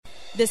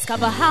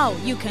Discover how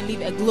you can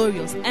live a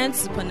glorious and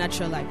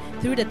supernatural life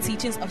through the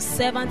teachings of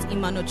Servant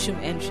Emmanuel Chum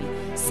Entry.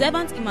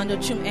 Servant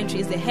Emmanuel Chum Entry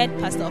is the head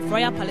pastor of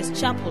Royal Palace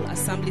Chapel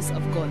Assemblies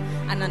of God,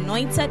 an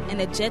anointed,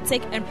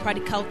 energetic, and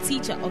practical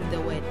teacher of the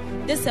Word.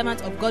 This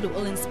servant of God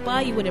will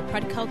inspire you with the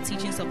practical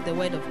teachings of the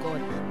Word of God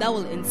that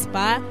will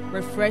inspire,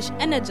 refresh,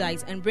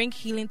 energize, and bring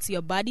healing to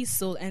your body,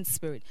 soul, and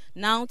spirit.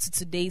 Now to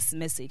today's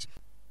message.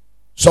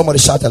 Somebody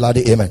shout aloud,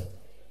 amen.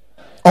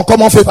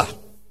 Uncommon favor.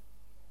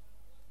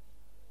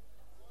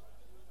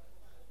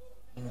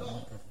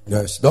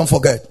 Yes, don't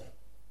forget.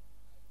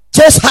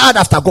 Chase hard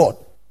after God.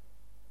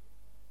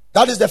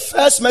 That is the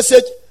first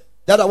message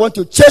that I want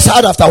to chase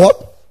hard after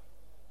what?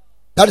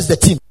 That is the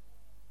theme.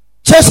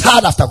 Chase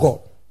hard after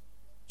God.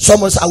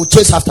 Someone says, I will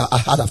chase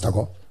hard after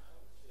God.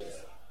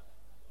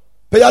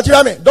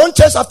 Don't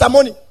chase after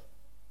money.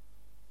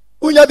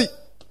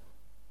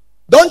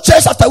 Don't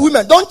chase after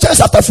women. Don't chase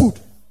after food.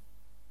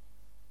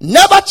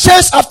 Never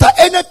chase after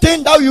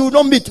anything that you will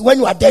not meet when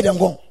you are dead and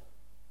gone.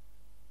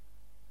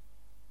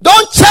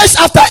 Don't chase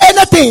after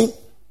anything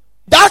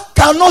that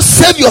cannot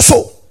save your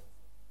soul.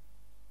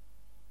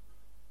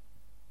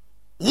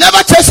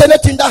 Never chase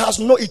anything that has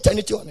no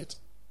eternity on it.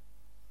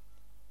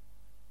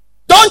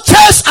 Don't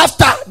chase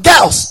after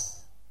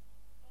girls.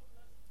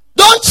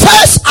 Don't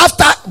chase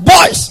after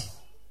boys.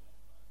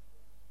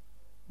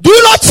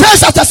 Do not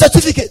chase after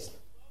certificates.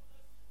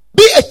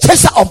 Be a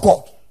chaser of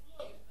God.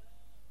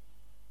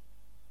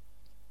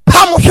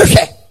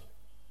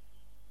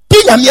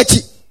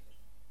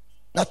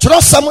 Na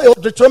trust Samuel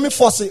Deuteronomy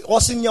 4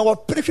 was in your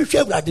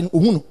prefixure radin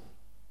uhunu.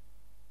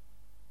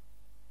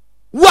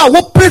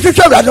 What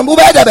prefixure radin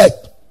ubedebe.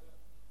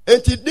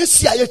 Until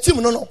this year your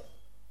team no.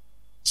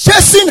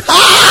 Chasing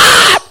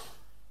hard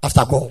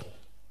after God.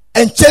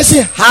 And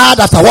chasing hard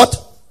after what?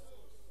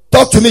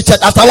 Talk to me,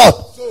 church. After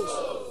what?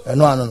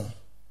 No.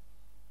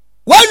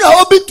 When you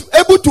are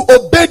able to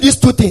obey these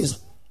two things,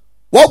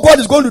 what God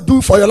is going to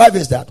do for your life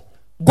is that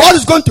God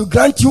is going to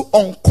grant you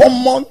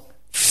uncommon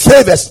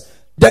favors.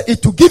 That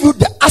it will give you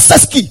the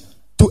access key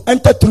to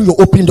enter through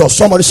your open door.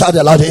 Somebody shout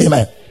aloud,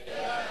 amen.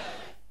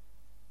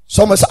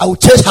 Someone say, I will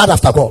chase hard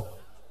after God.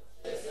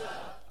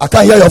 I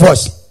can't hear your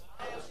voice.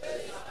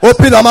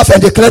 Open your mouth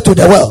and declare to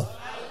the world.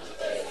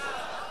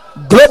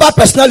 Global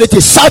personality,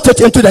 shout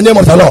it into the name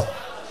of the Lord.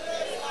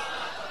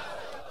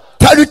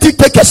 Charity,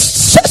 take it,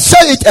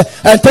 say it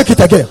and take it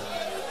again.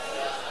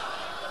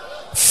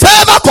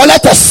 Favor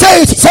collector,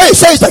 say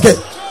it again.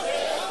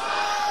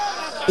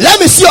 Let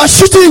me see you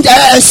shooting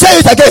and say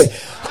it again.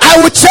 I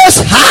will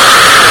chase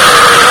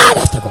hard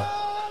after God.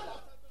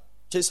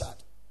 Chase hard.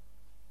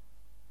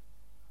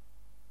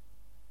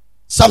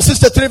 Psalm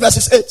 63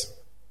 verses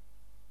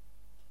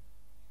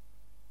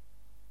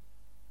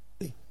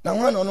 8. Now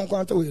one on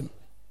win.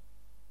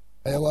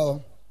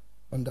 Wow,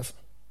 wonderful.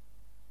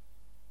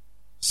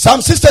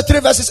 Psalm 63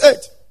 verses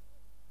 8.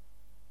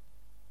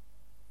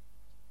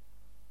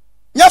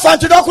 We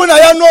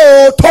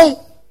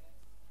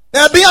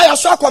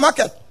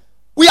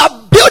are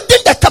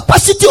building the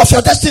capacity of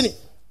your destiny.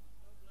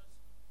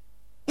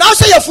 Now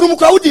say you're from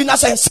Ukraudi na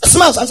say 6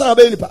 months and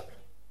say nipa.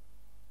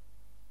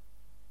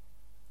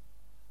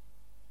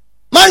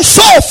 Man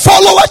soul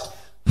follow it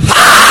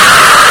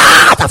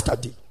hard after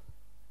thee.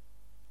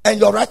 And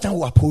your right hand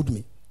will uphold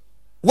me.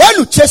 When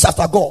you chase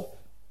after God,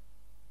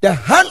 the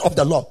hand of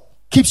the Lord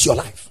keeps your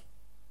life.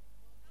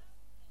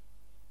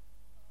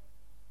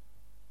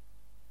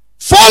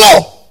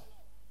 Follow.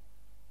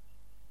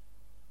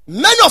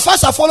 Many of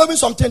us are following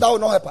something that will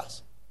not help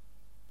us.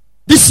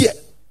 This year,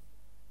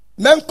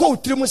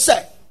 Menko Trimu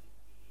said,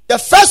 the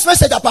first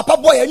message that Papa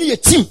Boy and a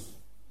team,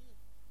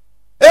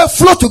 they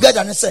flow together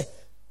and say,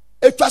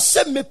 it was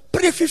said me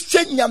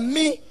prefiction ya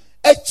me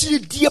actually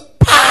dear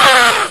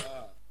pa.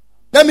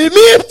 Na me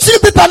team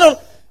people no.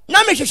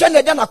 Na me sheshe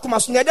na na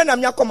komaso na na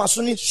me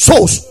akomaso ni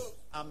souls.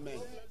 Amen.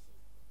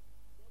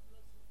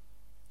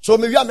 So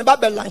me we are me ba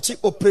launch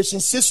operation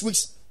 6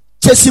 weeks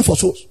chasing for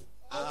souls.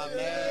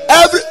 Amen.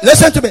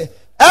 Listen to me.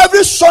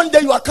 Every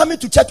Sunday you are coming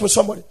to church with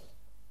somebody.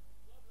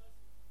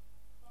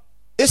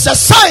 It's a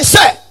sign,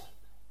 say,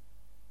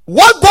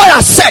 what God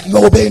has said,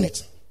 you're obeying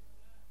it.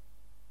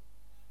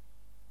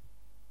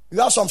 You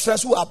have some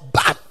friends who are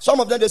bad. Some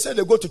of them, they say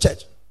they go to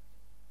church.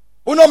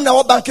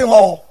 Banking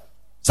hall.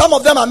 Some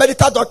of them are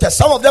medical doctors.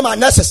 Some of them are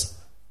nurses.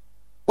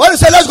 When you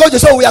say, let's go, they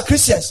say, we are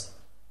Christians.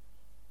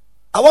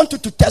 I want you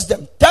to test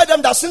them. Tell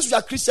them that since we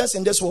are Christians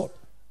in this world,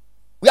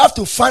 we have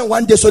to find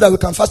one day so that we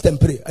can fast and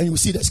pray, and you will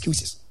see the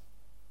excuses.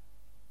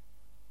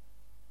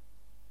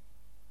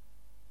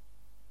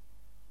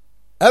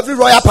 Every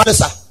royal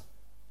palace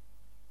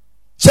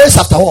chase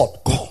after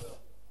what? God.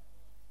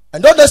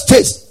 And don't just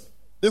chase,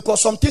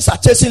 because some things are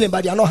chasing him,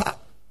 but they are not hard.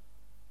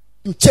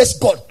 You chase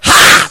God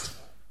hard.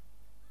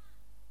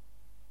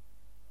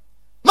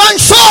 Man,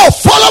 so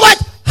follow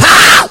it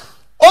hard.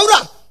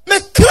 Ora me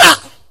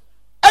kra.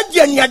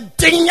 Edianya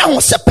denya ho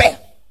sepe.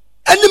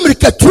 Eni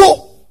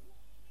miriketro.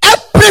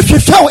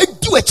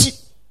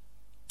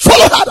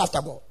 Follow hard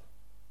after God.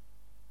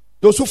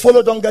 Those who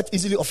follow don't get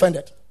easily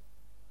offended.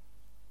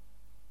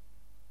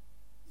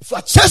 If you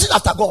are chasing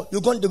after God,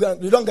 you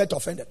don't get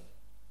offended.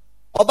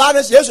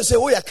 Obanes Jesus say,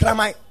 "We are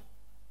cramai."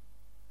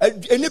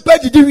 Enipa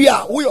didi we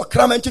are we are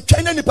cramai to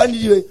train enipa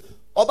didi we.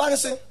 Obanes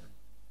say,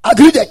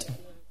 "Agreed that."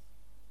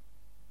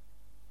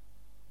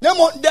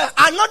 There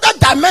another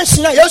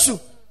dimension of Jesus.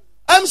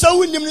 I'm so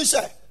willing to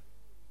say,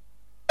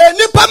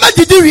 "Enipa ma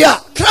didi we are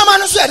cramai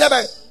no say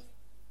lebe."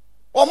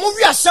 Or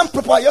movie as some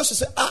people Jesus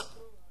say,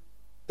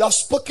 you have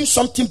spoken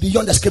something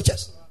beyond the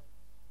scriptures.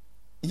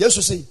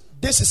 Jesus say,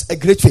 "This is a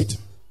great faith."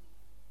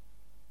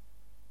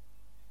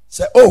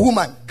 Say, "Oh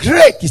woman,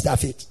 great is that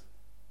faith."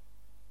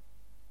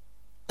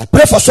 I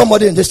pray for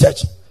somebody in this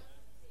church.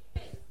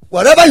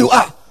 Wherever you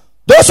are,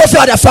 those of you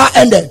at the far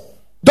end,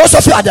 those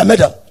of you at the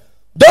middle,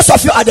 those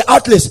of you at the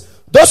outlets,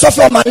 those of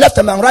you on my left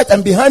and my right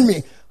and behind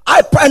me,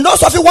 I pray, and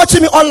those of you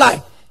watching me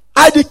online,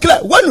 I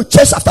declare, when you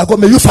chase after God,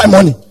 may you find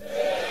money.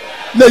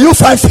 May you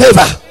find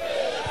favor.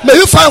 May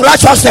you find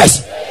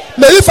righteousness.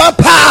 May you find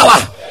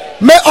power.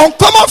 May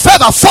uncommon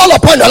favor fall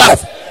upon your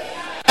life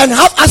and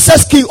have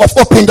access key of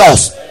open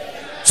doors.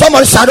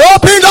 Somebody shout,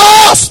 "Open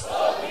doors."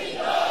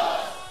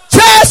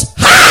 Chase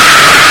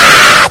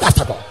hard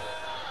after God.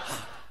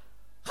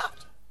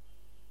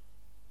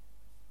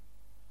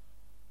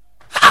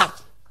 Hard.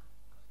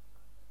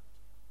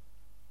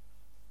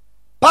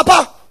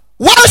 Papa,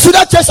 why should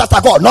I chase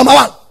after God? Number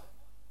one,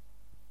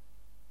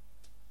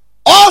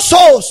 all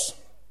souls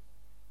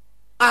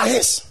are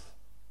His.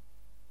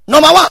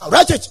 Number one,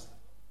 write it.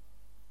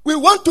 We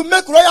want to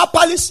make Royal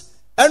Palace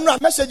and a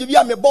message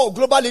via me board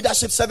Global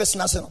Leadership Service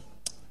National.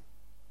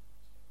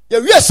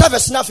 The real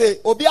service na fe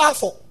obi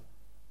afọ.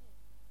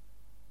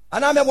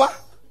 Anamebwa.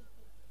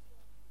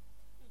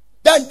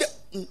 Then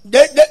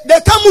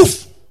they can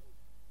move.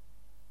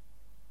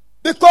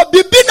 Because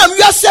bibi na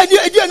we are said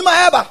edi anima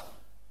eba.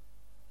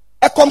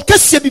 E kom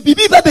kese bibi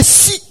be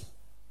si.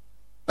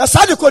 Na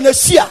sade ko na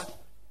si a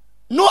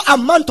no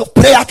amount of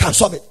prayer can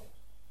solve it.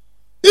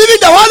 Even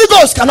the Holy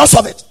Ghost cannot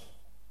solve it.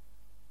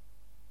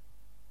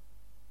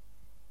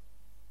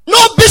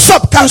 No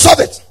bishop can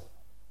solve it.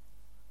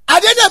 I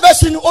didn't ever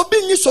see no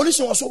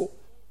solution also.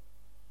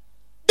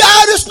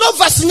 There is no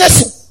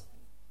vaccination.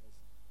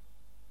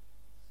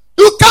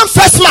 You can't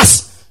face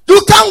mask.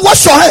 You can't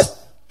wash your hands.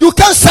 You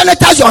can't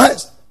sanitize your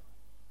hands.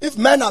 If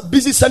men are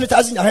busy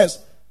sanitizing their hands,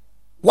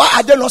 why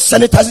are they not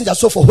sanitizing their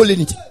soul for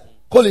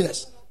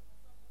holiness?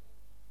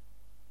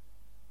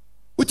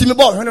 Ultimate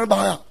ball,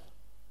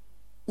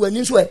 when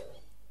you swear,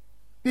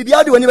 we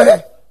are doing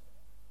it.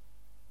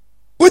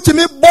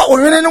 Ultimate ball,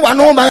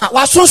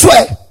 was so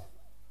swear.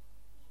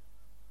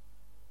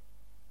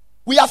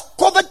 We have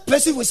covered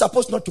places we're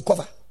supposed not to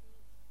cover.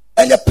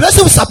 And the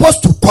places we're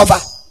supposed to cover,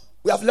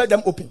 we have let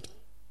them open.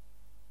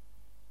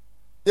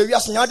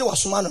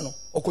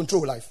 Or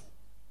control life.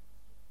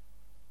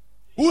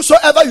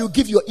 Whosoever you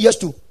give your ears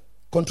to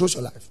controls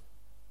your life.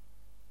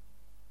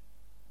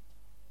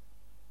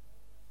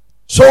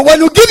 So when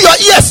you give your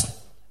ears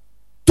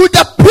to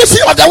the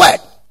preaching of the word,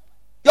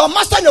 your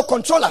master and your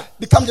controller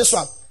become this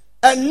one.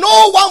 And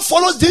no one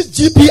follows this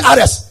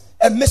GPRS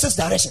and misses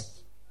direction.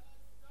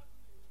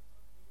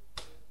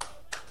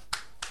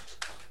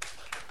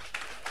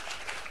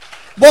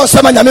 Bon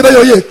sama nyame be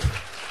yoye.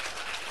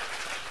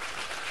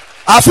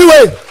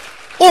 Afiwe,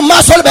 o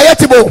ma so be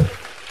yetibo.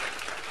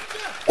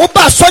 O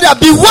ba so there,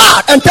 be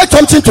wild and take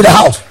something to the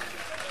house.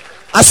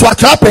 As you are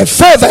clapping,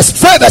 favors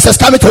is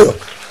coming to you.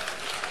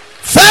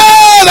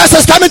 Favors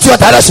is coming to your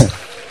direction.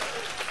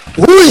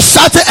 Who is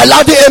shouting a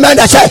loud amen in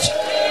the church?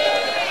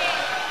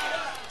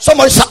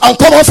 Somebody shout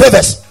uncommon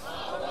favors.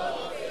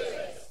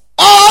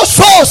 All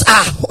souls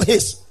are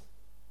His.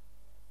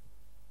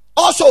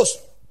 All souls.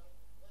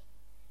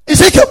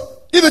 Ezekiel.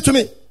 Give it to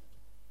me.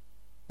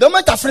 The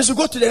moment I finish, you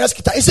go to the next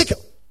guitar. Ezekiel.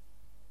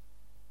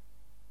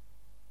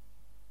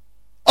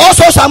 All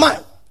souls are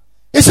mine.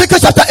 Ezekiel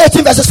chapter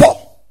 18 verses 4.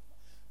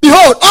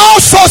 Behold, all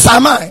souls are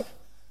mine.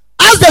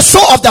 As the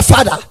soul of the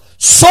Father,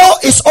 so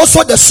is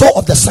also the soul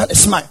of the Son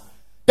is mine.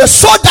 The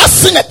soul that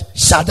sinneth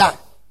shall die.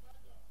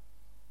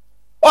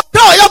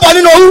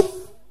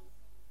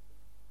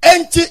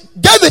 And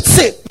David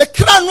said, the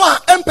crown one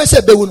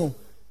empese bewunu.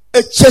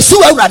 A chase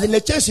where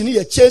the chase in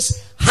a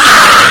chase.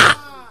 Ha!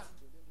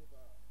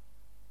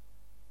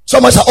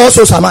 Someone say,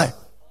 also am I.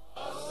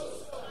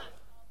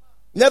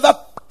 Never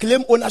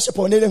claim ownership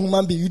on any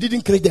human being. You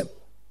didn't create them.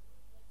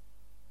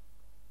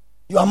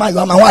 You are my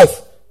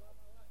wife.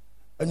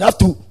 And you have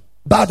to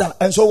bow down.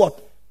 And so what?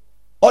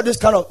 All these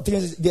kind of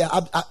things, they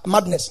are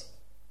madness.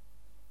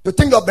 You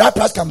think your bride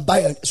price can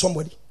buy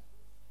somebody?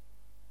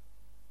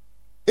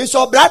 Is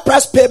your bride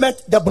price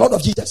payment the blood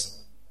of Jesus?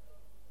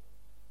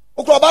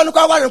 A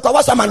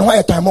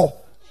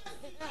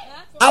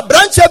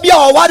branch be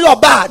or worry or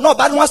bad. No,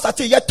 bad one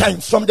started yet time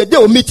from the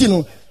day of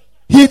meeting.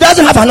 He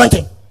doesn't have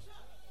anointing.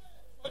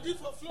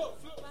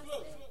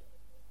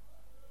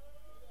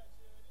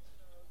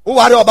 Who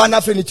worry about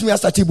nothing? It's me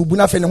started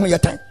bubuna fene when your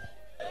time.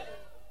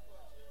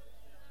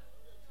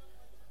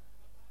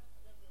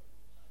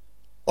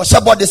 Or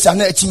shabot this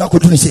and etima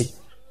could say.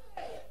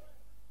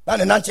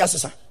 Than an anti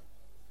assassin.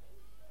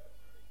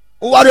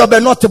 Who worry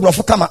about not to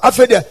bluff come?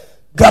 After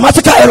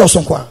Grammatical errors.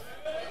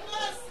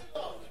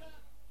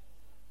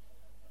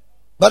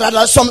 But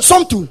there's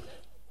some too.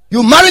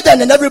 You marry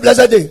them, and every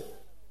blessed day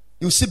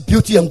you see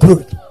beauty and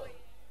glory.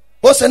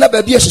 What's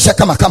another baby? She said,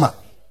 "Come.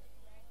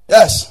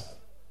 Yes."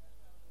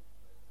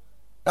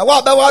 Now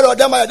what about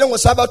them? I don't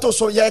was about to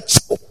so yet.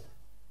 So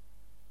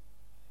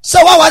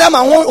what am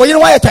I? You know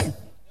why time?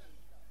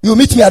 You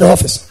meet me at the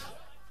office.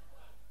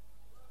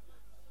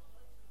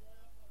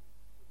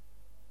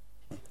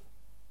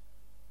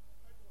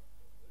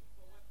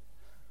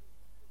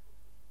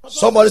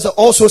 Somebody said,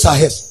 "All souls are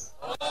his."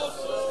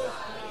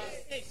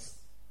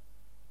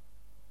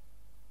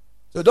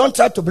 So don't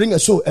try to bring a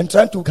soul and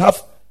try to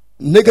have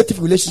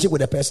negative relationship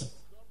with a person.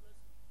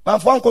 Man,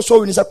 for uncle so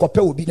we need a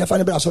couple will be never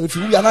never. So if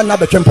you are not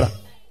a temper,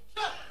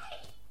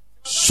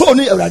 so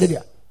need a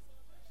radio.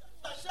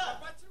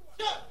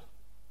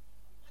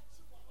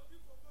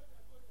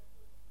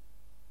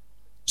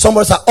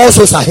 Somebody said, "All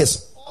souls are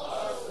his."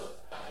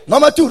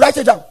 Number 2, write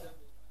it down.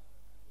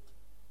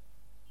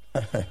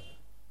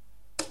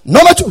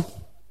 Number 2,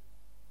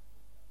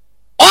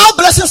 all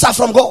blessings are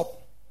from God.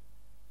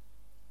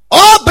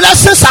 All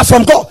blessings are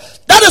from God.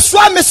 That is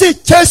why I say,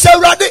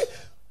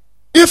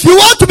 if you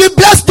want to be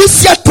blessed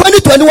this year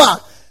 2021,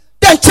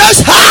 then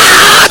chase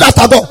hard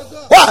after God.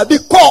 Why?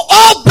 Because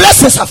all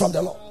blessings are from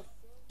the Lord.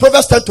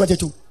 Proverbs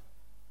 10:22.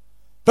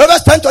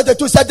 Proverbs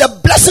 10:22 said, the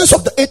blessings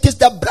of it is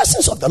the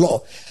blessings of the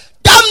Lord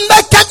that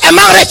maketh a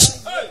man rich.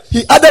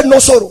 He added no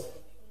sorrow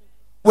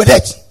with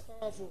it.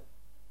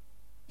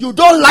 You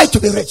don't lie to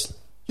be rich.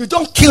 You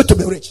don't kill to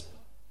be rich.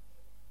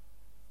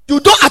 You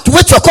don't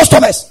outwit your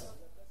customers.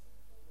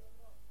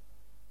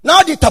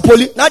 Now the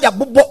tapoli, now the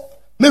bubo,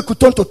 make you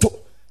turn to two.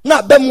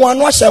 Now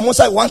bemuano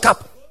shamusa 1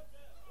 cup.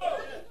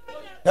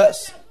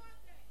 Yes.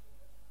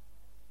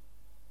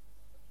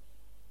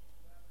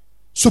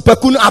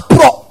 Superkun are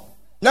pro.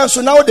 Now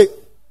so now the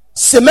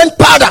cement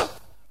powder,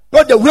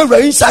 not the river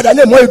inside and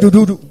then more do.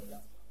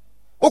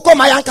 Uko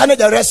mayankane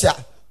the rest ya.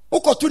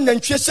 Uko tu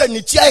nenchese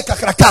ni tia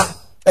kakraka.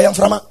 Ayam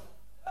frama.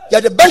 Ya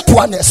the bent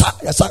one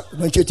yesa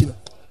no chetino.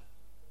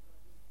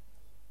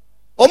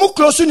 Omu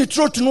close ni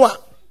throat noa.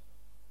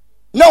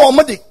 Now I'm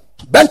the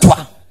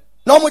bentwa.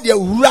 Now I'm the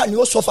run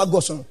your sofa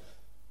goson.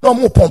 No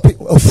more pumping.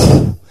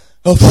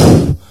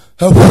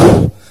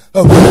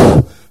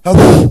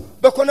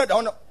 Becona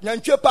down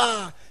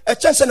Yanchepa, a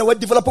chance and a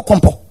develop a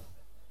compo.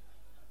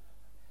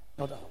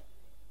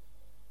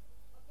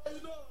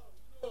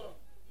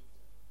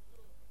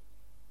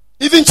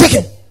 Even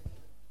chicken.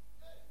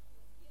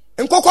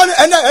 And coconut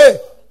and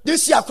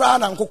this year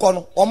crown and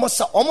coconut almost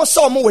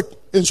saw more with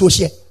in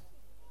social.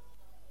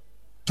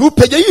 Tu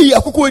peje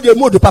akoko de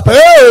modu papa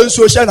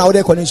social na we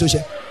dey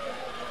social.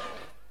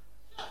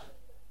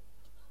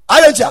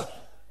 Alenja,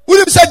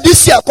 we said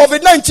this year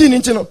COVID-19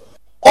 into no.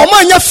 Omo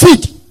anya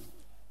feed.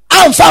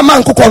 Amfa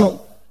man kokko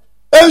no.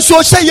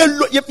 Enso say ye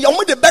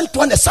omo de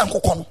bento na san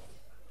kokko no.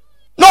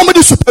 Na omo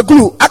de super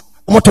glue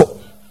moto.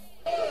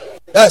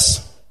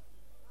 Yes.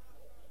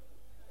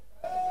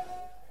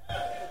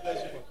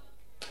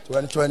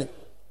 2020.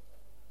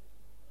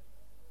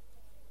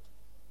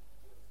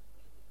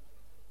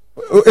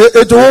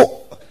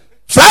 Edo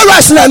fried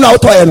rice na na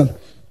otoye no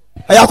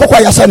aya kokwa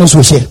ya sa no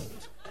so she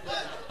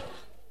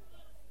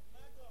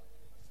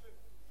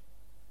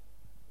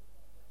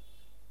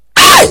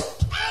ai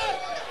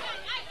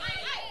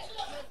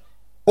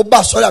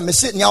oba so ya me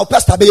say nya o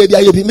pastor be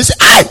bia ye bi me say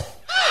ai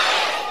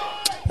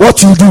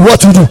what you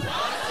do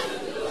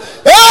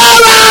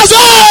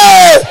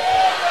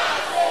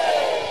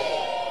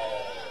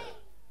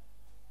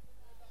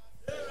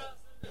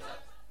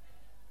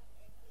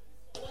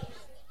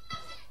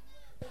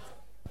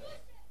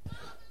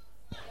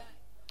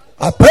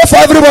I pray for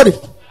everybody.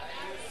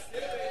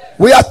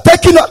 We are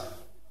taking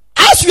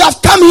as we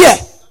have come here.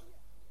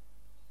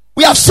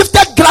 We have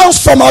shifted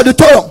grounds from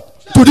auditorium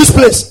to this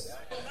place.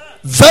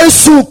 Very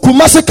soon,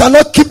 Kumasi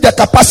cannot keep the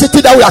capacity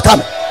that we are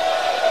coming.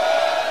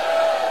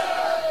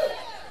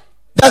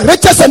 The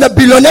richest and the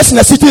billionaires in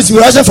the city is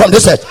rising from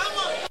this side.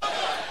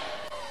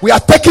 We are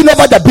taking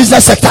over the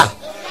business sector,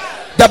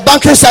 the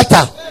banking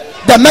sector,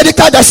 the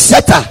medical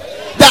sector,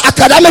 the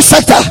academic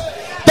sector,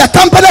 the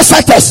company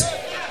sectors.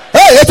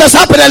 Hey, it has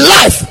happened in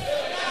life.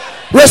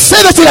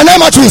 Receive it in the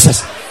name of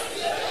Jesus.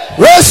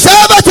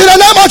 Receive it in the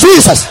name of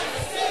Jesus.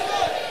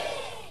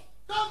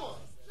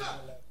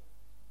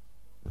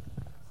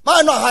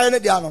 Man, no higher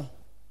than Diano.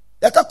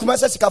 The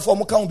Kakumasa Sika for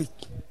Mukambi.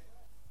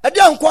 A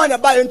damn coin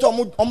buy into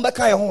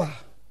Ombeka.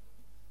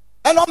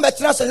 And on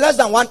Betras in less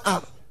than 1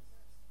 hour.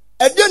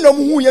 A dear no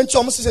moon and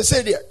Thomas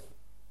said there.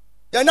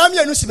 The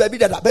Namia Nusi baby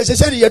that I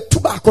said you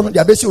tobacco on the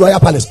Abbey Royal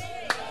Palace.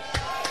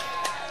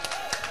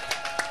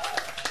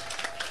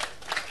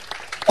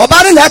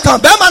 Obari na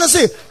kan be man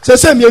say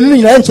me nu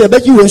nyina nche be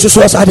ji wo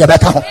nsusu osa de be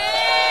ka ho.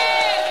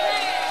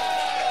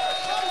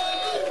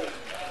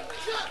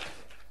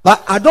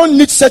 But I don't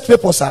need such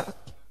people, sir.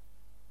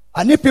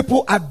 I need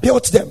people I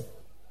built them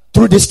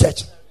through this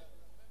church.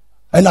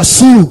 And I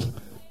see you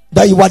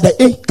that you are the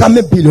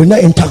incoming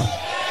billionaire in town.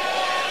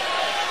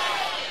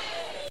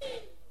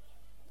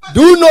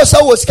 Do you know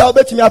so was cow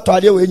betting me at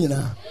Tadia when you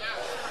know?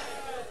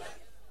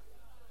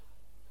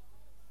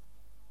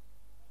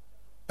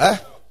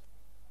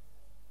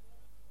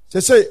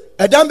 Say,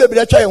 a damn baby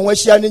that try and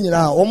wash your in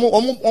now,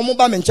 almost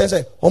by men chance,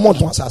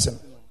 almost one assassin.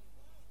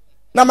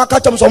 Now, my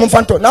catch some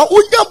phantom. Now,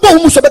 we can't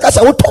boom so because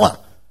I would talk.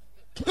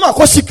 No, of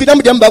course, you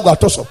can't be them back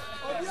at also.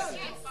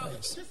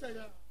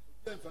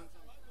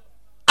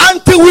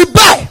 Until we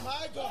buy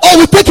or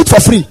we take it for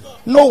free,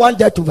 no one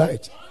dare to buy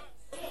it.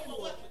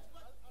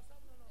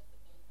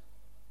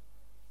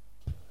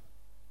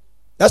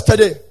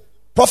 Yesterday,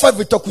 Prophet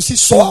Victor Kusi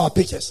saw our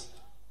pictures.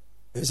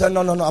 He said,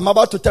 no, I'm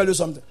about to tell you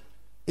something.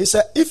 He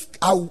said, if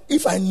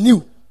I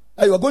knew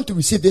that you were going to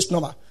receive this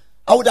number,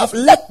 I would have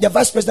let the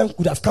vice president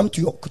could have come to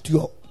your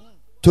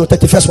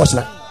 31st watch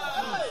night.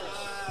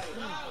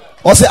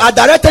 Or say, I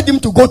directed him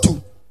to go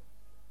to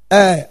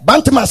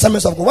Bantam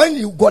Assemblies of God. When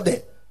you got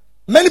there,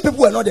 many people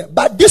were not there.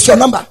 But this your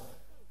number.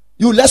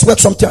 Let's work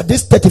something.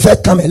 This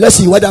 31st coming. Let's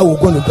see whether we're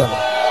going to go.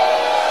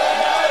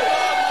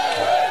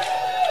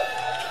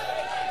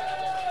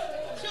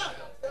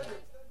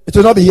 It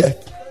will not be here.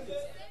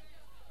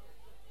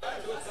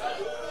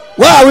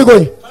 Where are we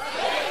going?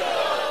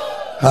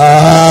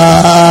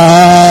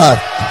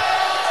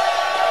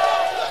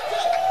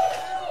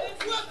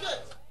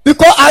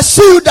 Because I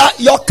see that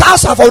your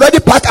cars have already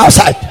parked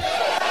outside.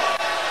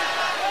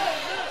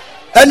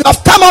 And you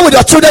have come out with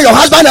your children, your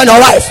husband and your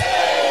wife.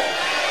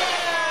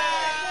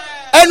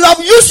 And you have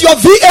used your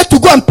V8 to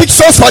go and pick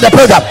souls for the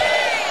program.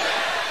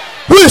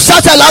 Who is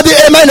such a loud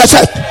amen in the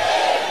church?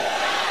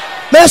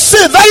 May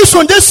see very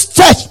soon this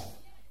church,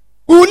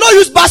 we will not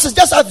use buses,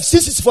 just have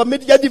CCs for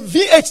media. The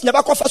V8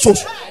 never cover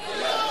souls.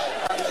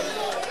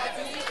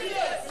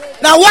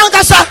 Now one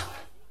kasa,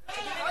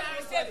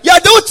 you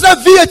don't have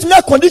V8 in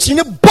a condition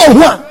in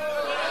Bohua.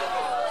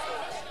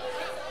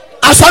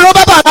 As I know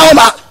Baba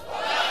Naoma.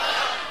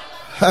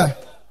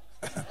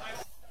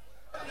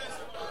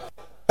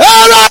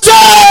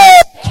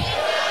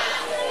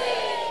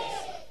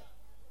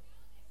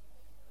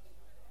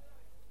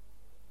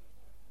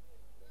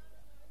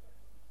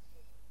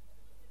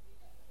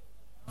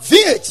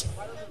 V8.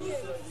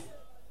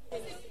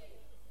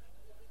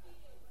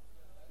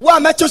 Why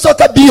am I just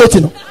talking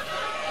V8?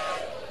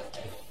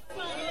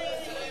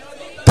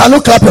 Can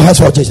you clap your hands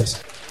for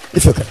Jesus?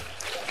 If you can.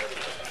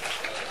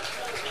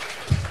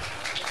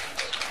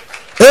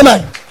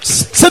 Amen.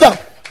 Sit down.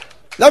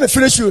 Let me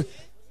finish you.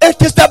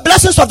 It is the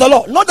blessings of the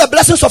Lord, not the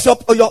blessings of your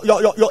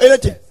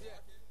anything.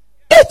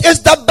 It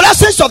is the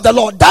blessings of the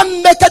Lord that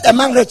maketh a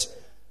man rich.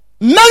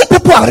 Many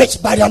people are rich,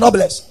 but they are not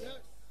blessed.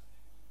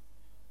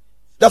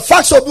 The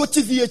facts of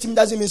beauty V8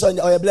 doesn't mean so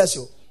I bless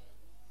you.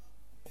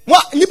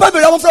 What you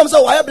probably don't from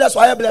so I bless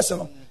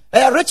you.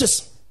 They are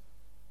riches.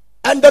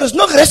 And there is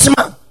no rich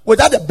man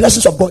without the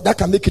blessings of God that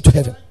can make it to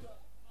heaven.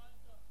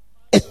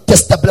 It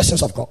is the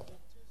blessings of God.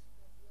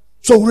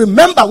 So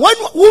remember, when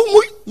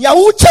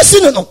you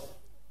chasing no,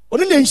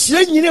 when you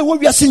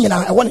are singing,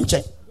 I want to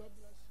change.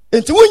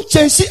 And you won't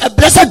change a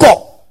blessed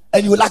God,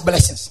 and you lack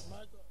blessings.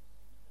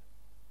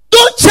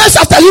 Don't chase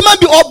after human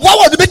being or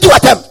what would be to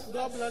attempt.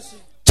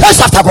 Chase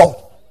after God.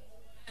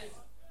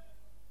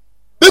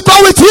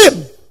 Because with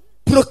him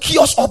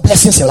procures all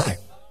blessings in life.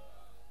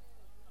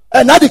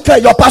 And I declare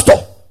your pastor,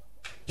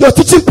 your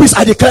teaching priest,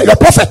 I declare your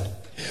prophet,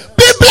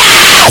 be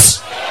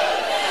blessed.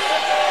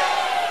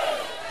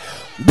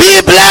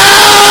 Be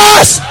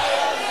blessed.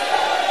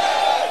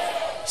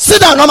 Sit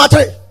down, number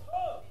 3.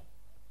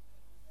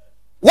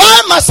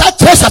 Why must I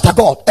chase after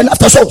God and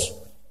after souls?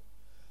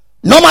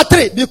 Number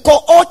 3,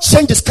 because all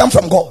changes come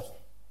from God.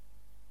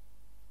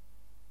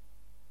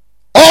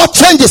 All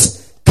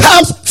changes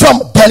comes from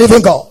the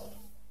living God.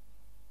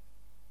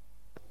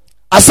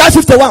 Isaiah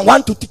 51,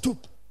 1-2.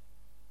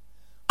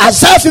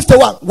 Isaiah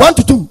 51,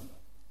 1-2.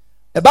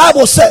 The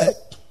Bible said,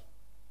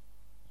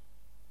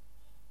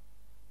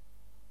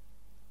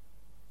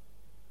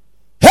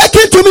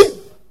 hearken to me,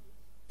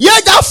 ye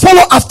that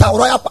follow after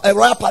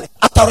royal palace,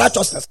 after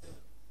righteousness.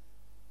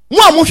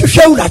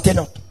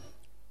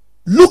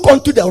 Look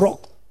unto the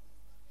rock,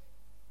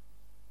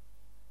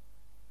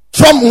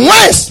 from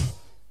whence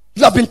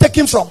you have been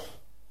taken from.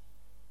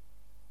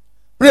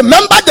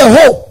 Remember the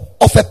hole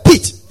of a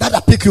pit that I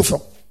pick you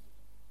from.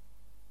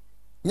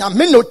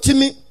 Nyame no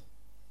timi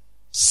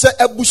se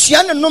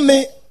abusuane no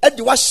me e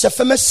de wa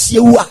hyefema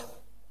siewua.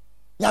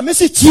 Nyame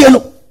se tie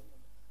no.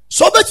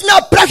 So betimi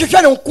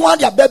aprakehwe ne nko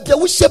ade ababia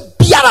wo hye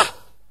biara.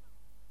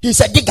 He is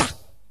a digger.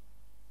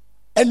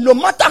 And no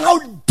matter how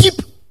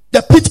deep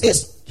the pit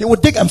is, he will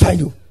dig and find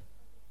you.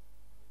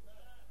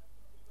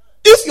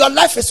 If your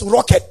life is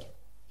rocket,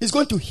 he's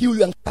going to heal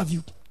you and carve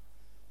you.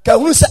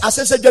 Can we say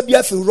asese dwa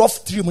bia fi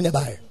rough tree mu ne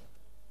bae?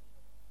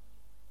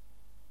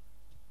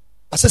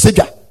 Asese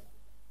dwa.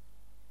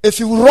 If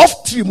you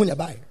rough tree mu ne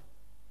bae.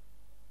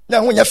 Na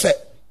ho nya fe.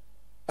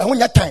 Ho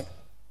nya time.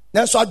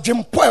 Na so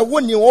adwempo e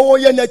woni wo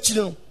ye na chiri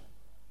no.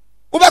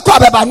 Wo be kwa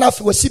baba na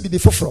fi wasi bibi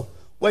foforo.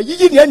 Wa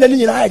yiyi ne na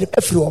nyina ayde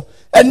afiri ho.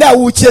 Ena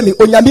wo tie me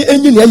onyame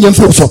enyi ne anyem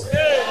firi so.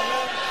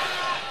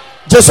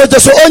 Jesu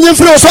onye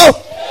mfiri so.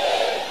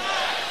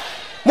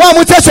 One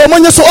will tell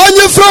someone you so on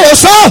you throw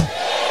so.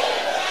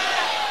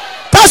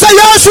 That's a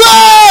yes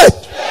way.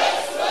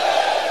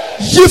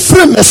 You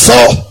free me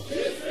so.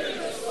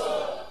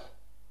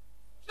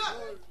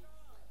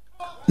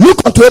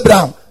 Look unto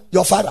Abraham,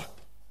 your father,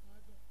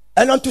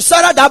 and unto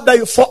Sarah that bare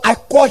you, for I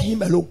called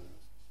him alone.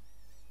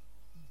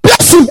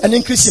 Bless him and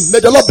increase him. May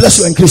the Lord bless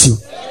you and increase you.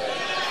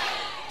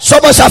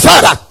 Somebody say,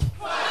 Father,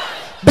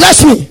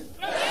 bless me,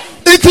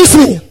 increase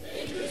me,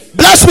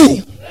 bless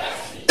me,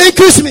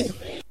 increase me.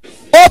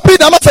 Open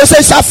the mouth and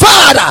say,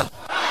 Father,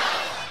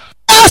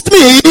 bless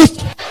me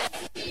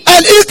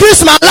and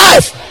increase my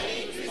life.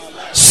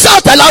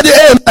 Shout aloud the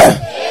amen.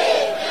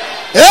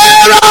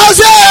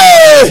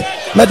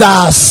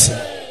 Medas.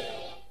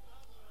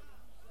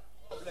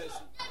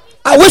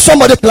 I wish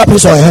somebody clap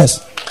his or her hands.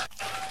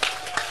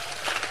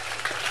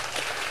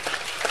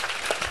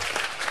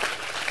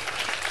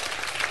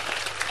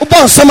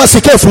 Upon summer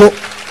sikeflo.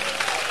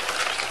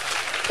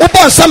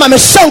 Upon summer me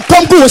son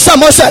come go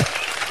some say.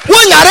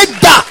 When you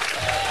read that,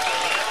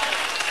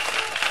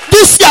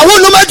 this year will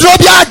no matter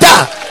drop your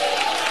da.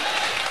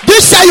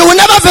 This year you will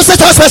never visit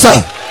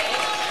hospital.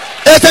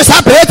 It is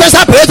happening. It is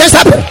happening. It is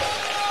happening.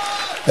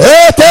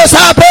 It is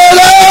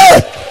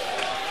happening.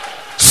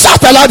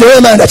 Shout aloud the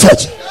amen in the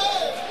church.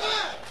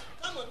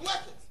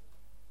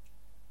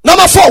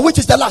 Number 4, which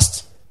is the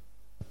last.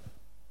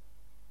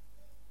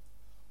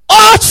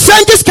 All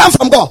changes come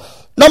from God.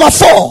 Number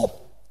 4,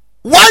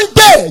 one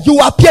day you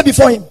will appear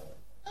before him.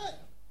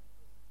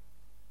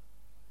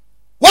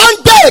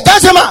 One day,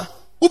 Gazema,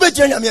 one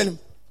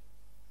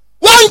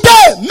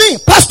day, me,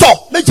 pastor,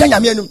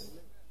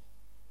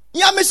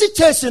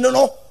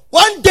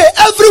 one day,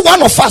 every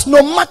one of us,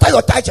 no matter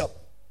your title,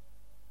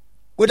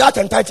 without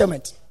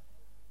entitlement,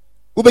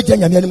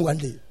 one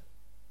day.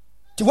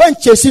 When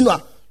chasing,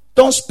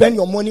 don't spend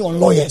your money on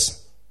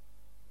lawyers.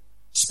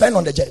 Spend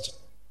on the judge.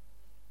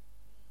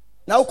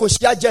 Now,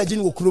 because you are judge in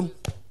Ukrum,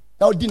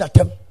 now dinner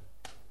them.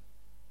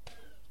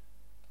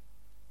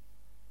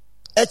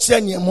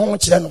 HN, more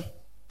channel,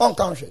 on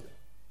country.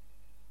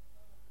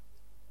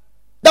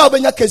 Now,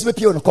 when your case with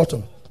you on the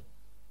cotton.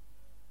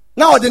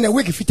 Now, then a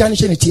week if you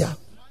tarnish it here.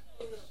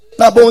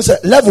 Now, bones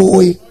level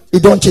way,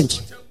 it don't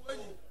change.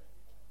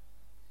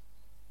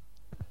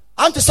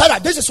 I'm to say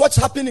that this is what's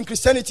happening in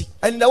Christianity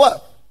and in the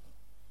world.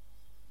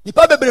 The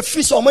probably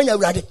feast or money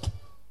ready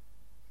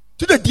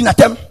to the dinner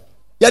them.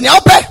 You're now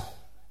pay,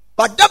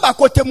 but that back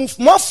what move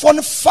more fun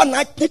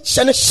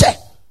and share.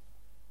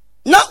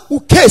 Now, who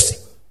case?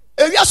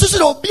 If you are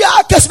so be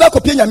a case back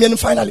opinion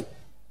finally.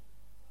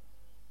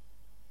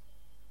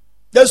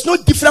 There's no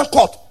different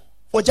court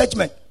for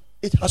judgment.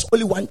 It has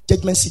only one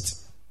judgment seat.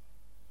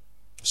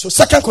 So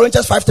 2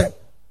 Corinthians 5:10.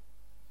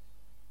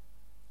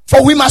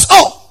 For we must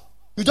all,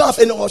 you don't have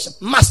any option,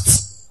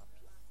 must.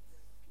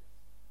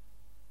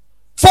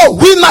 For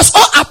we must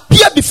all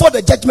appear before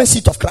the judgment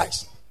seat of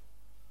Christ.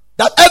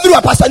 That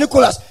everyone, Pastor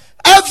Nicholas,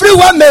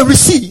 everyone may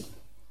receive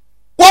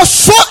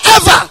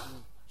whatsoever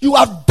you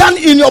have done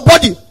in your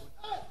body.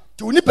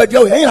 To nip a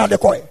deal, you have the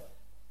coin.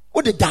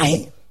 What the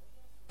dying?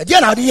 At the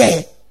end of the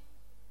year.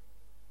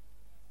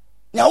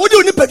 Now, what do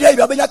you need to do? You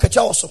have been a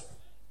catcher also.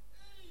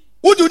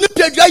 What do you need to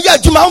do? You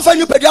have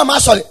been a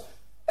catcher.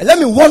 And let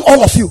me warn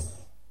all of you.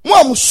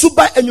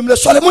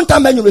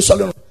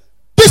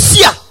 This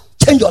year,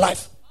 change your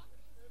life.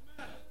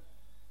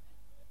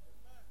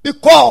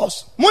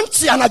 Because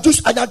Munti and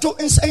Anajo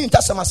insane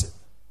intersamasi.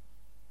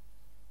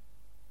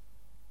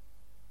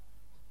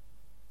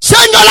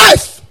 Change your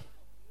life.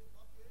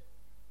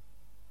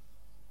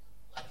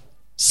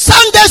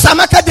 Sundays are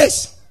market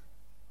days.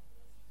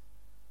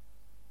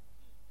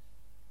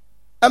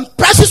 And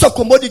prices of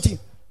commodity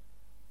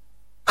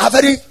are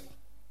very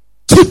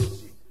cheap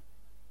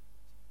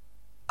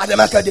at the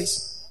market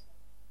days.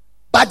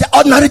 But the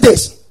ordinary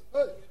days,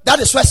 that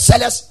is where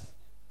sellers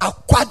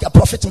acquire their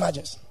profit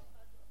margins.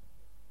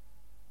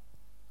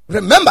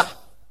 Remember,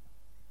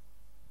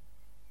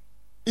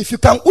 if you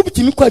can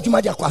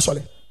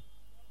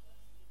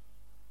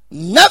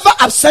never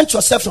absent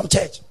yourself from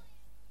church.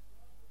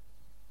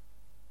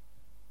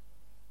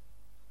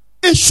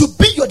 It should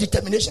be your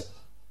determination.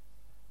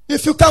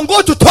 If you can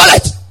go to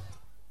toilet,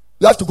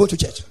 you have to go to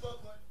church.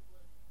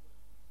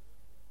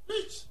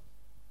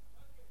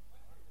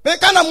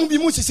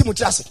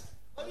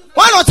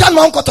 Why not tell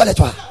my uncle toilet?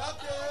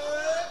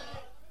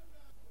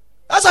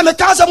 That's a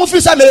mechanical movie.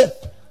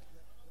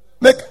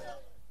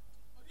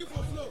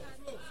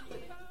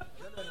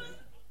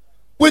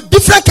 With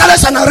different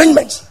colors and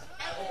arrangements.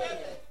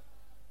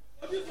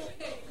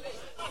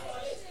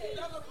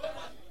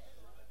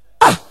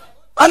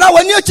 And now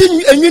when you're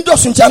in a new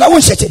dose in China, I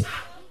won't shut it.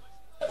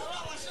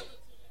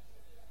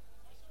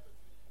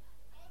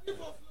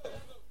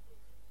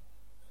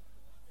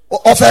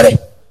 Offer it.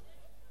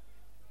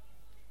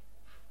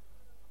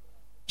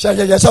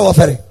 Yes,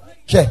 offer it.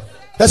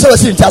 That's what I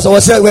see in Tassa.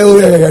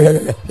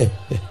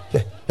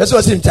 That's what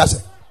I see in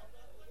Tassa.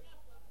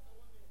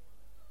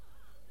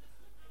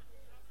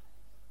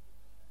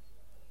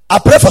 I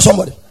pray for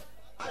somebody.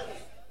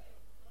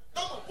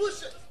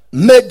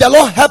 May the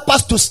Lord help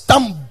us to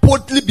stand bold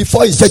boldly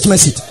before his judgment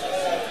seat.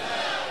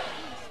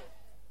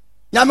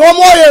 Nyame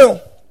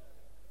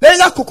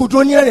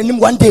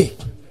one day.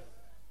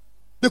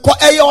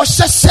 Because your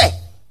sese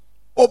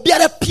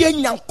obiara pie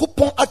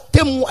nyankopon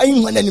atemu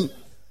ayinwanim.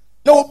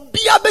 Na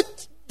obia be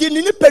de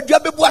ni pedua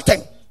bebu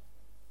aten.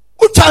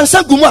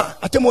 Uchansa guma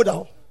atemu da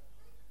ho.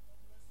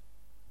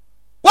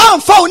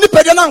 Wan fa oni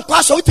pedua na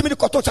nkwa so utimi de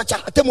koto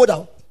chacha atemu da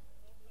ho.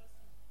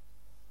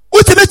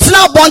 Utimi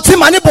tina bonti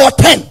mani bo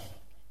 10.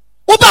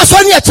 Uba so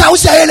ni echa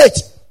usi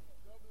ayelete.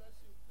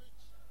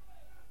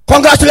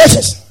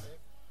 Congratulations.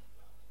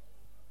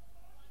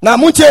 Na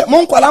munche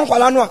mon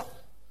kwala no a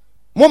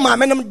mo ma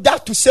menem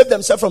that to save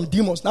themselves from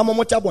demons. Na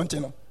mo cha bonte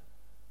no.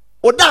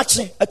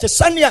 Odachi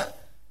etesania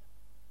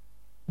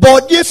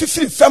body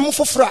fifiri fem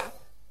fofra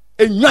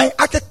enwan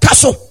akeka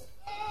so.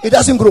 It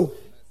doesn't grow.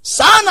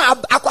 Sana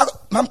akwa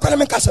mam kwala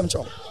men kasem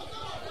cho.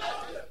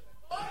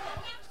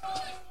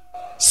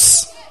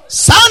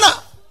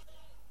 Sana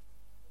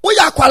we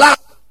akwala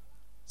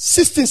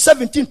 16,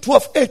 17,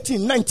 12,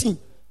 18, 19,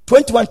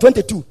 21,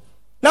 22.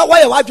 Now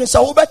why you adwin say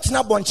wo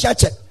betina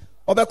bonchiache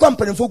obekwa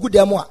mpanimfo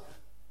gudem a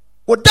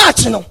wo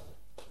dachi no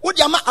wo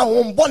dia ma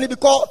ahonbone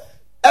because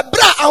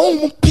ebra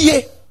ahonmu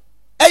pie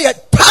eye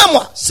time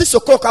 6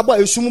 o'clock abo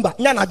esum ba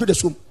nya na do de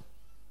som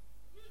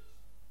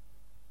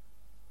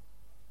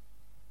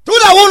to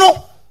da wo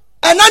no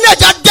enanya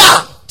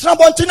jada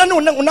trabontina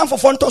ne unam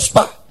fofo nto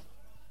spa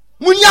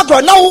munya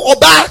gro na wo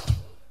oba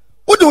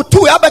wo do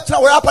 2 ya betina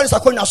wo ya paris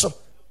akonya so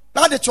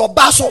na de to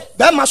oba so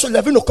be ma so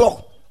 11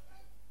 o'clock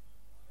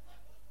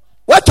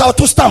what out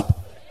to stamp.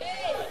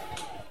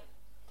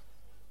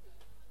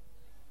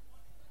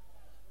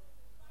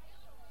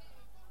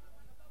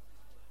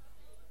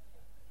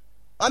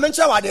 Amen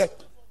chawa de.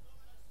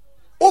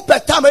 O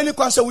peta me ni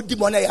kwan se wodi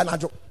bone ya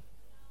najo.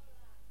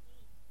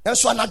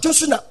 Enso anajo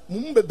so na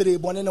mum bebre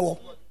bone ne wo.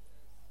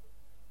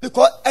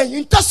 Because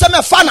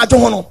entaseme fa najo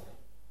ho no.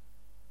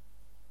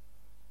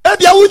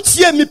 Ebia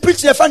wutie me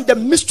preach the fan the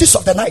mysteries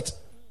of the night.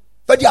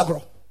 Fedi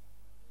agro.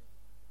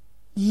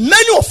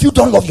 Many of you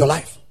don't love your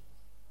life.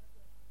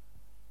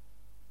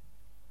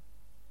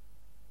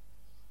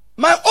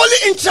 My only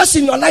interest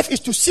in your life is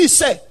to see,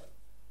 say,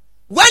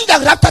 when the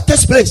rapture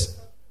takes place,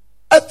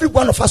 every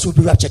one of us will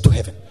be raptured to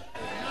heaven.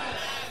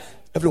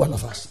 Every one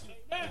of us.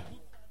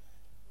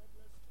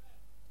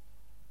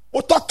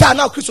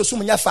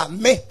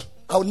 Me,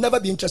 I will never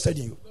be interested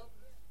in you.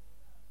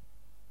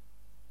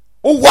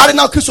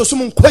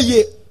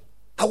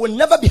 I will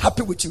never be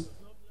happy with you.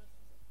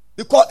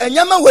 Because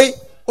way,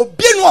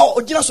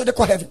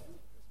 heaven.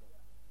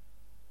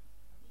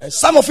 And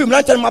some of you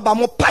might tell me about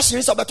more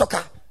passions about talking.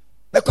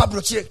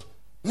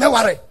 No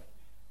worry.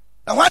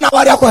 And why not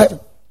worry about heaven?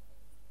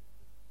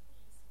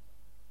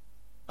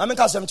 Amen.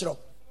 Kasemchiro.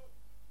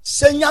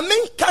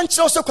 Senyamin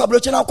kanchiro se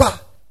kwabrochi na kwa.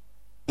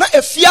 Na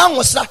efia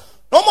nwosra.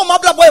 No mo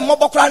mabla boy mo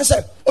bokra ne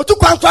se. Otu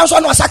kwan so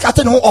no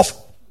asakate ne ho off.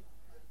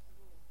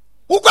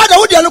 Ugwada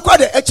wo de no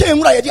kwade eche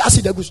enwura ye di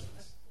acid agusu.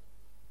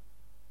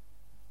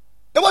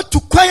 They want to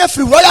kwan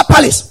free royal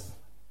palace.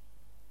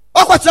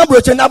 Okwatena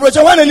broche na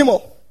broche wan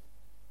animo.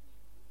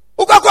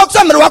 Ugakwa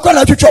ksamere wakwa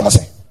na twetwe mo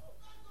se.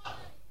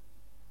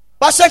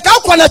 Ba se ka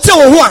kwa na te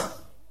wo ho a.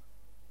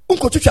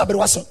 Unko twetwe abere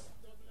waso.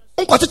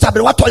 Unko twetwe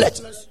abere wa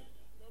toilet.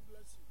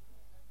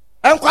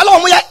 And kwala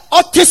omo ya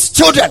autistic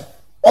children.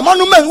 Omo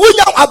no men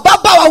wunya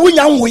ababa wa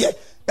wunya nwoye.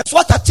 That's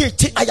what I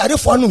teach ayare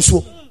for anu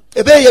so.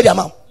 Ebe ye dia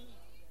ma.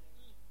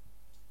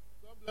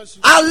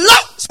 Allah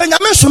say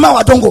nyame suma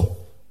wa dongo.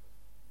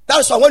 That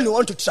is why when you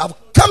want to travel,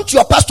 come to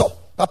your pastor.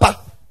 Papa,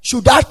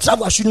 should I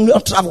travel or should I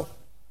not travel?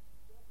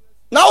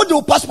 Now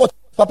do passport.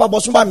 Papa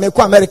Bosumba me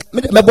ko America.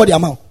 Me body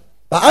amount.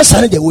 But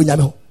answer the way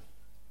nyame.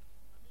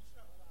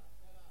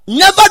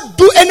 Never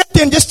do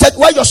anything in this state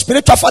where your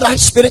spiritual father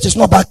spirit is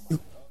not back you.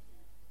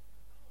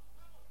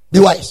 Be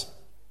wise.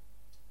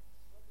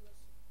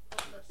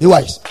 Be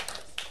wise.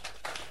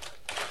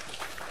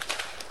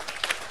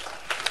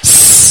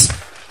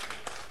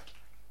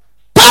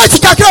 Party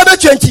kakra be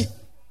 20.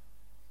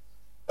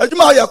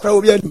 Aduma ya kra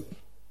obi anu.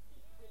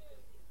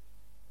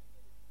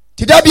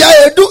 Tidabia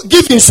edu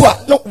give in so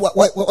no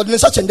ordinary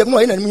such and them no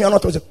ina mu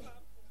not to.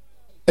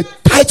 A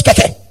tight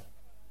keke.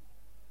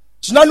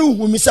 So now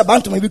we miss a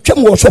bantam we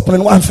twem wo shop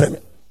no wan frame.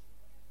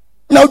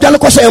 Now dan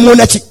ko say emu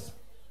na chi.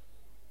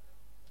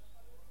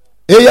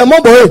 Eye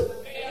mo boy.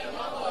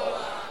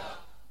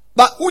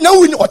 But who know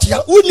win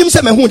otia, who nim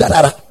se me hu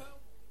dadara.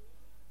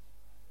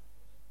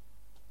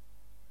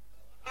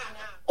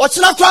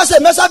 Otina kwa say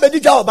mesa be di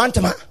dwa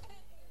obantama.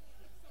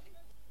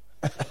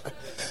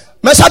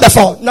 Mesa be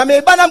fa na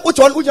me ba na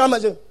uti on ujama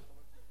ze.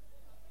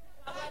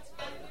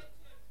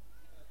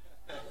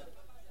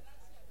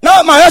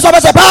 Now my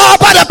husband say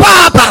papa the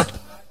papa.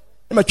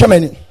 Me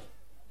twemani.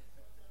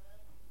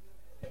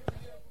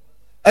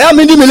 I am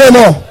in the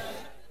millennium.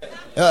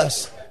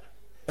 Yes.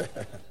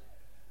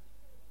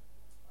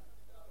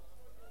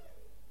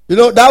 You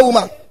know that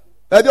woman,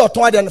 maybe or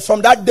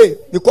from that day,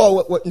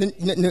 because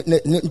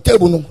the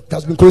table no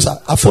has been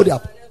closer. I fold it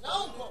up.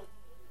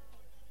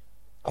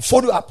 I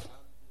fold it up.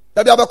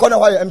 Maybe I'll be corner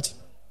while you're empty.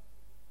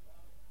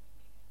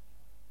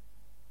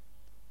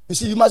 You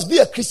see, you must be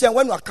a Christian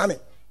when you are coming.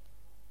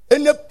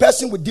 Any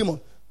person with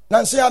demon.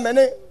 Nancy, how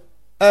many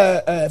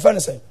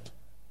friends say?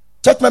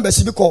 Church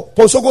members, you call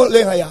Posogo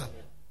Lehaya.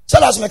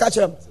 Tell us, make a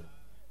chum.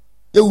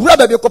 You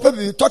rubber be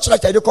copy touch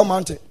like I do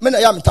command. Men I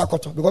am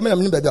Takoto because men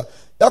am better.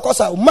 That cause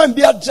a man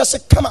be just a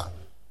camera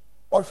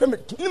or film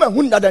it. You know,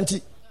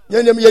 Hundanti.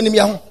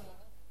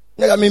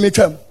 Yenemy, me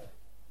chum.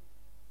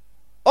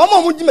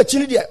 Oma would be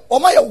chilly there. Or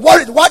my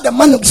worried why the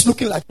man is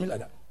looking like me like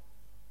that.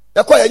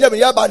 The choir never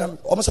hear about them.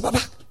 Almost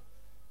papa.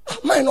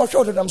 Mine not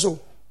short of them so.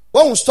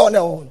 One will store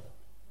their own.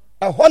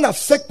 I want a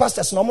fake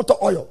pastors, no motor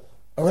oil,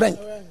 ring,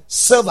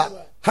 silver,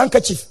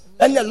 handkerchief,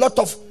 and a lot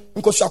of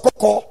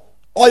cocoa,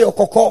 oil,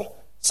 cocoa,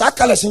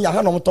 sakalas in your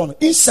hand on ton,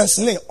 incense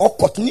name or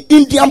cotton,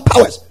 Indian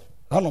powers.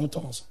 Hand on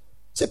tons.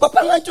 Say, Papa,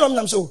 I told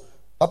them so.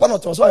 Papa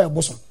not was why a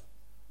bosom.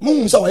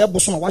 Moon saw a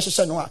bosom, wash a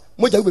son,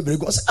 Moja will be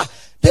good.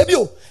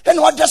 Debut,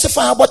 and what does a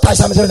fire about time?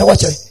 I'm saying,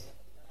 watch it.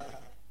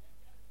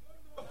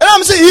 And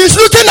I'm saying, he's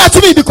looking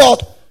at me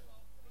because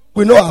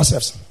we know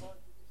ourselves.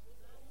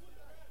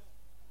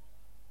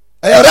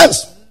 Hey,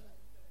 Rams.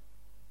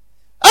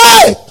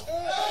 Hey!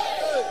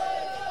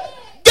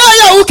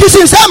 Gaya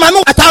ukisi, say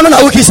mama atano na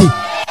ukisi.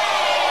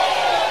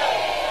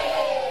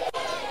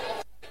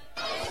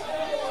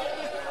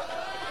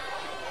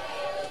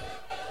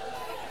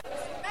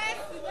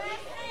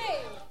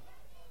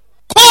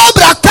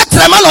 Cobra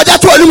katrema no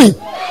jatu olumi.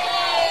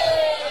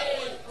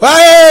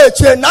 Hey,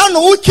 che na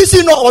no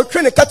ukisi no o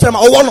twe ne katrema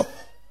o wono.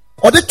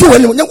 O de tu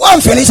anim, ne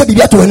wan fe ne se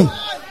bibia to anim.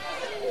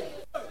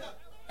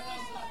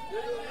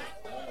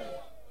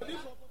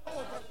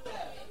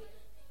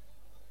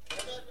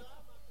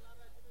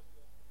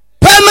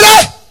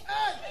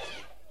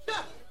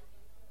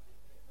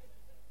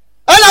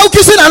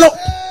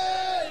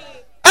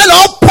 And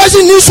all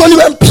poison news only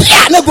when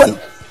Pianagun.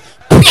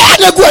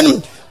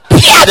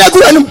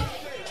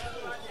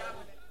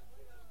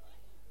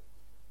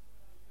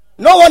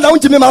 No one now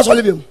to me, Master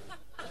Olivier.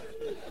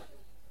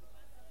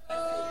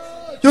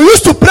 You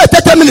used to pray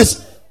 30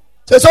 minutes.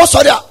 Say, so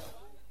sorry.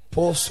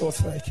 Poor so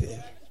frank.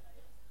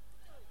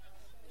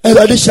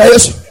 Everybody share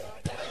yes.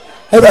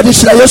 Everybody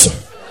share yes.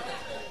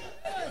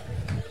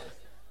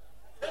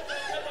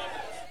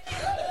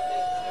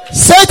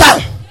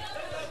 Satan.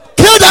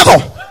 Kill devil.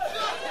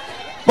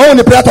 More on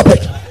the prayer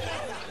topic.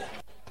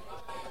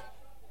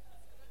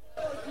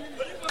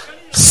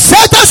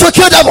 Satan will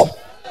kill devil.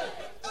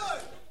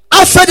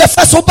 After the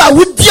first over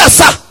with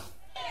Diasa.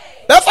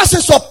 The first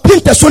is of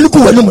pink the Sonic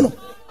Women.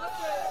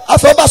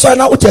 After Basso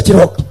now with your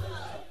rock.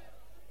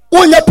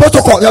 One year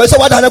protocol. You say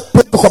what I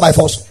protocol by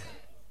force.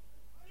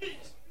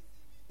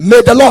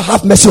 May the Lord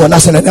have mercy on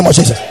us in the name of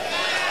Jesus.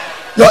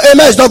 Your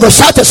amen is not going to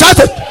shout it. Shout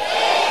it.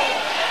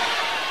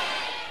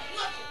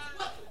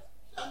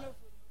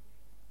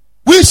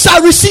 We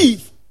shall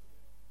receive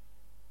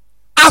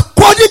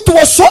according to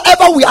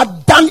whatsoever we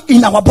have done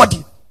in our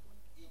body.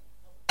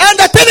 And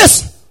the thing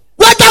is,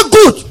 whether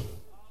good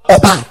or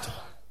bad.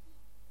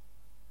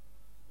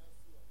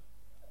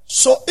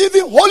 So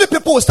even holy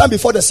people will stand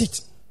before the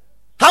seat.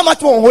 How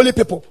much more holy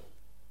people?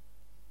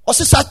 Or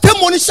say,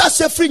 "Satemoni shall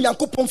say free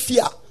nyankopon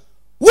fear."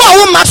 Who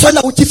are match on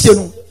the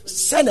tifenu?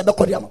 Send a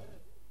bekodiama.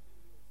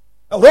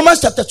 Romans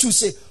chapter 2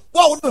 say,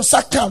 "What would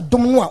sakan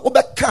domwa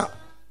obeka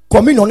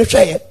communion on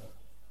share."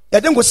 You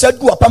didn't go said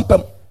go a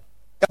pampam.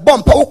 A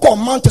bomb power call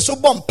mount so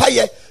bomb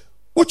paye.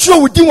 Which you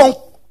would do one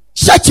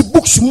church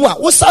books more.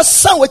 What's that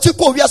sound what you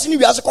call we as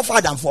a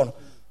father and phone?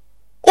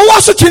 Who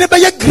was to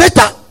be a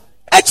greater?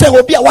 Actually,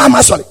 will be a one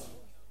masonry.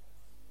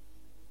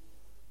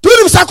 Do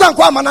you sakwan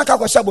kwa manaka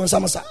kwa shabon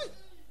samasa?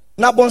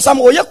 Na bon sam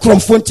oye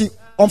kromfonti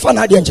on fan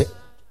hadienje.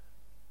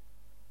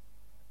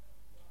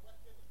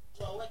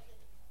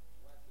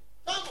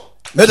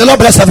 May the Lord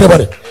bless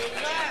everybody.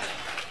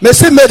 May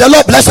the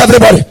Lord bless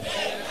everybody.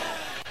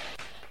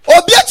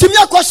 Obi atimi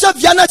akosha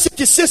Viana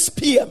City 6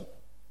 p.m.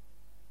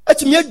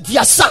 Atimi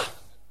diasa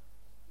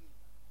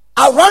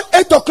around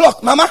 8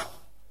 o'clock. Mama,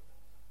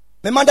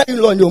 me mother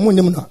in law ni omu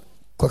nim na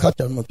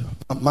kokata mo.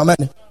 Mama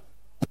ni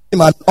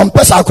man on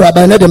pesa akura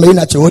ba na de me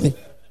na chewoni.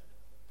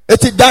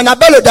 Eti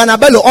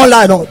Danabello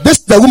online no. This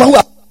is the woman who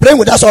are praying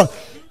with us on.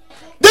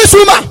 This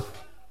woman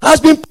has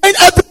been praying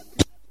every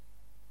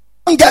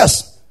young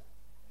girls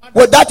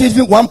without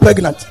even one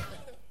pregnant.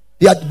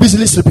 They are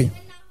busily sleeping.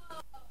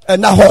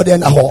 And now hold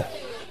and now.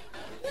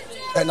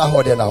 And now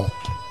hold and now.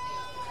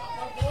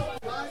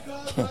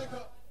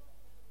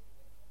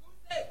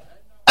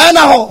 And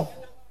now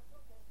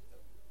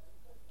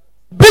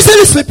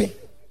busily sleeping.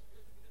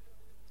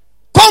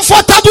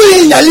 Comfortable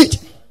in your lead.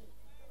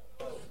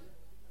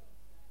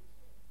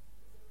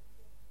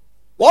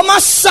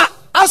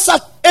 As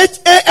at 8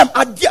 a.m.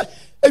 at the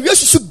if you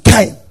should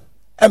gain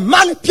a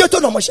man Pietro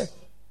no moshe.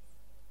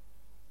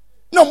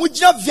 No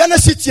mujia Viana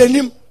City and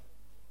him.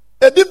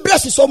 A big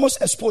breast is almost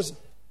exposing.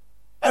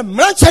 A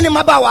branch in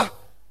Mabawa.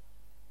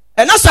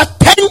 And as at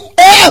 10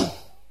 a.m.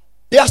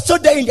 they are still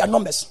there in their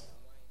numbers.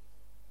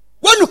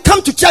 When you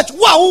come to church,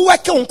 wow,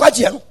 working on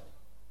Kwajian.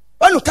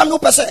 When you come no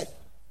person,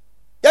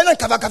 you're not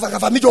kava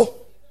mijo.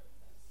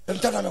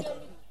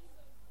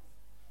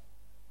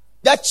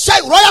 The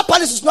church, Royal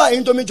Palace is not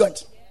an Indomie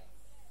joint.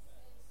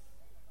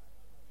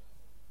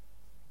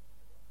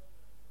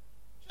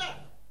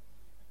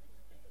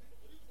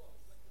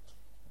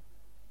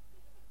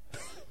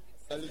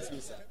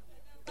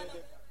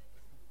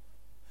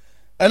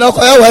 And I'll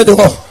call where to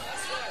go.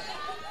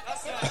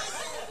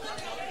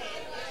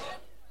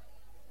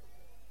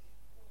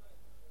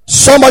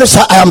 Somebody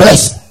say, I am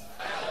blessed.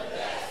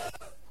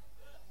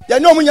 You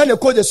know me, you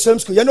call the same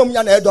school. You know me,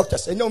 you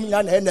doctors. You know me,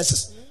 you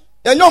nurses.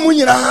 You know me,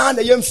 you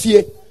young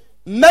fear.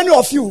 Many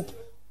of you,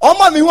 all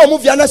my who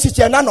move Yana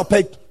City and Nano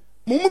Peg,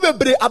 move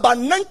about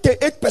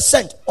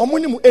 98% or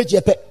minimum age.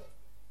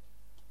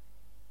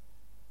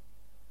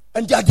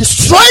 And they are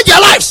destroying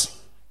their lives.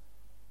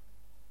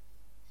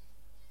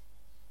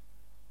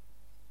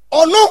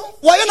 Oh no,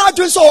 why you not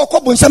doing so?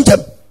 Couple symptom.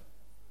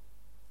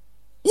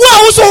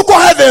 Why also go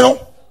heaven?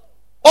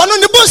 Oh no,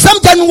 the bon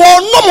symptom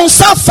will no more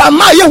suffer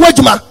my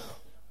wajuma.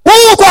 Who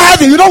will go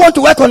heaven? You don't want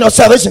to work on your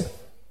salvation.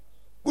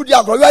 Good you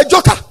are a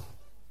joker.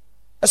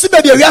 I see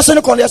baby, we are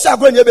saying, I say, I'm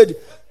going to bed.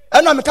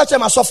 And I'm catching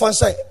myself and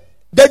say,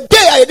 the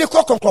day I did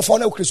cock on for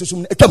no Christmas.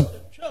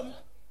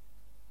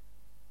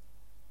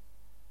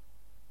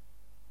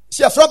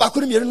 See a flower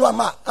couldn't be no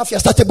ma after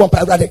started bomb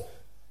every day.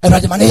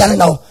 And money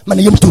now,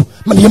 money in the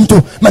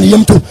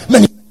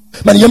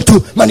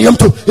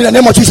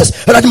name of Jesus.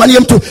 Money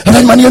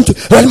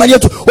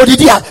what did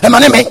you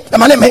money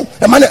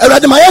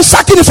my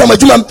sacking from a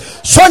Jumam.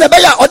 So the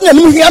bear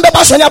ordinary remember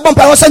pass on your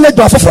bumper was sent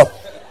to from.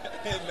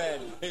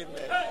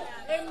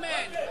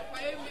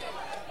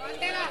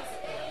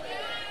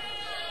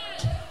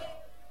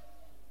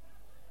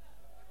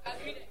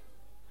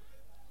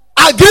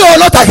 Agree or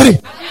not agree?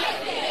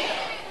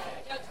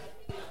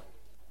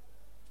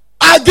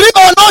 Agree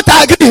or not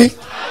agree?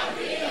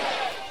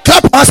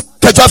 Clap hands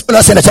to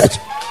joyfulness in the church.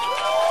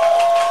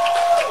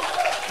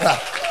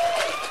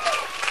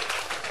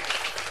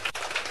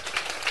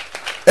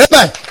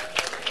 Amen.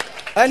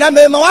 And I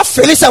may my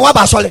Felix and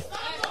Wabasole.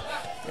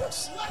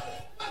 Yes.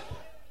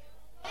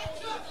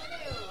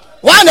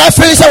 One day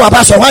Felix and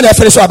Wabasole, one day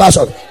Felix and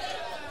Wabasole.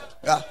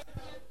 Yeah.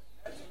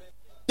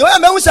 The way I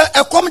may say,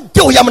 I come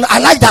to you, I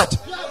like that.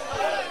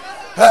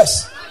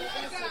 Yes.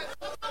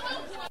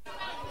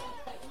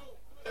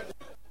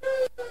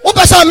 What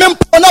person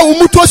member now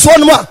mutual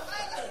one more?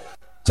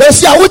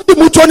 Say, I would be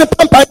mutual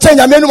pump and change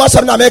a menu of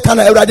some American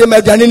already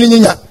made an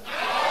Indian.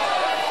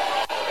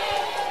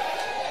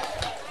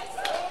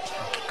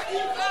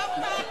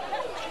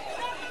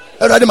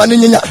 Already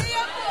Maninia.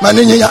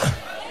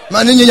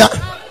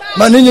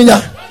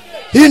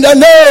 In the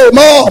name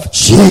of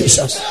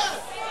Jesus.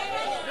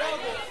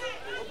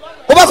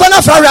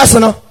 Obakona Faras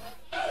no.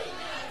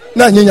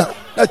 Na nyinya,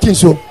 na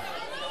tinso.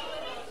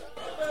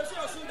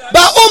 Ba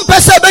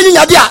pese be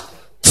nyinya dia.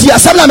 Ti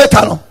asem na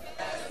meka no.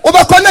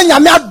 Obakona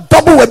nyame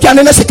adobo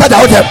waduane na sika da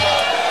wodem.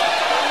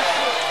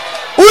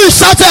 We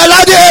shout a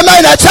loud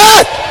amen at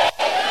church.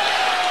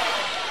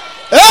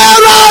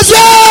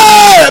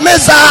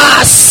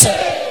 Mezas.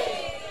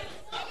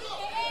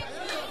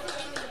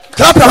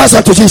 Clap your hands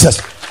to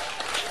Jesus.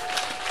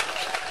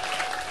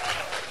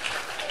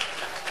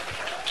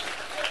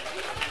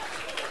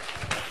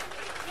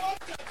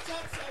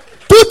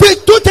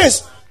 Two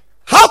things.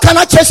 How can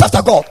I chase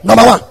after God?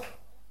 Number one.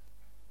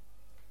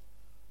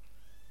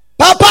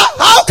 Papa,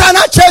 how can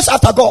I chase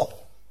after God?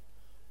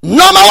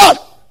 Number one.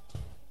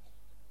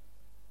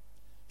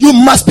 You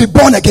must be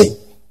born again.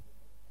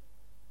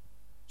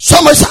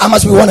 Somebody say, I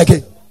must be born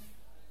again.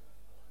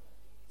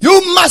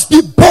 You must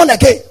be born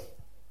again.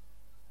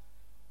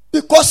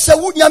 Because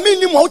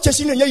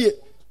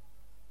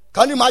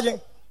can you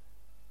imagine?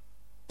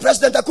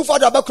 President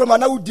Akufo-Addo Abakroma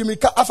na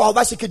udimika afa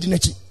obasike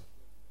dinechi.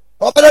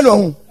 Obere no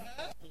hu.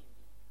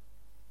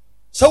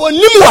 So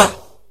onimwa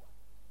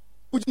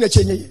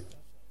udinechi nyeye.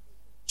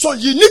 So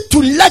you need to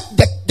let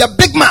the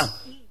big man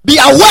be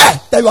aware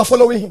that you are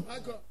following him.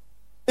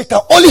 It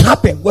can only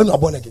happen when you are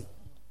born again.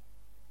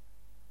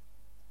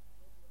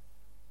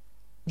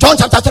 John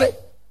chapter 3.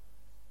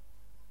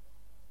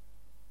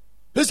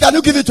 Please, can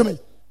you give it to me?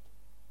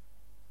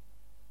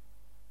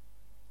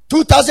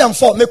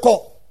 2004, me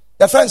call.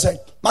 The friend said,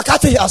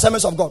 McCarthy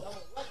Assemblies of God.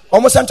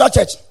 Almost Central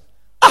Church.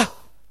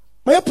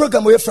 My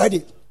program was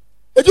Friday.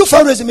 If you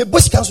fundraising me,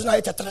 boss council na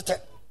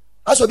tetrete.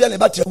 Aso bia na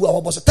battery wu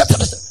our boss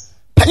tetrete.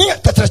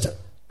 Panya tetrete.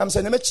 I'm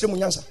saying na me chire mu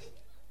nyansa.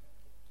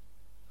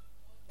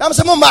 I'm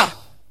saying mama.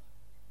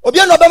 Obi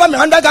na obama me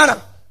 100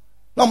 Ghana.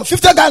 No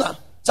 50 Ghana.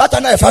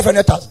 Satan na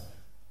 500,000.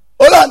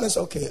 All I say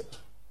okay.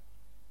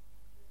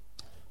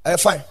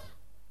 Fine.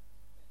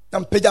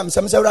 I'm pay them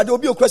say radio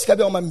obi okura sika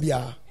bia o man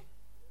bia.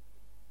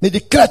 Me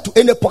declare to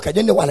any pocket,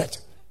 any wallet.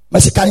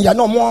 Mexican ya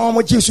no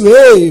more Jesus.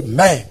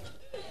 Amen.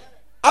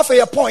 After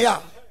your point, yeah,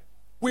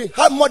 we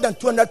have more than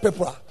 200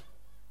 people.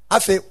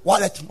 After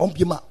wallet,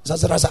 Ompima,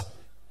 Zazaraza.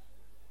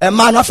 A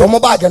man after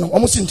mobile again,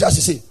 almost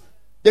interested to say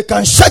they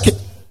can shake it.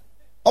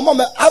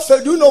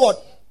 After, do you know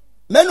what?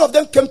 Many of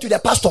them came to the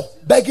pastor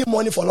begging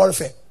money for lorry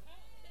fare.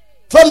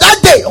 From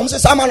that day, almost say,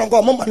 "Someone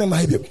go, mama,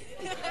 my baby."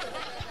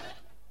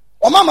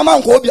 Oh,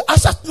 mama, go be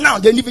as now.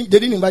 They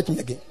didn't invite me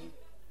again.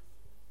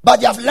 But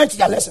they have learned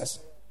their lessons.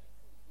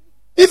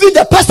 Even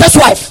the pastor's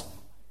wife,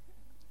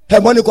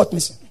 her money got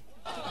missing.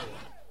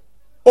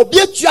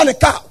 Obiet you a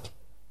car.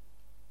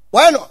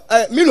 Why no?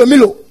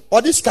 Milo,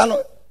 or this canoe,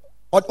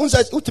 or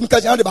unsays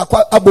Utimka and the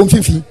Bakwa Abom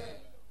Fifi.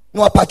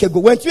 No, a packet go.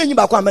 When you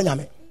back on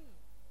Benjamin.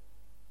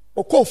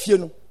 O coffee,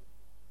 no.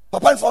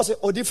 Papa for say,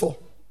 Odifo.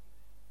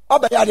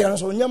 Obayadian,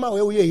 so Yama,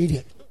 where we are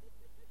idiot.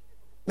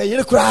 May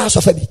you crash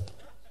of a bit.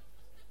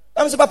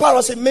 I'm saying, Papa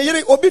was saying, may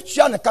you obit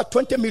you and cut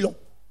 20 million.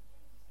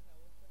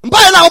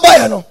 Buy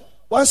now, no.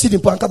 One seed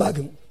in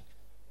Pankabagam.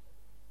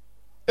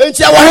 Ain't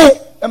you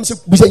away? I'm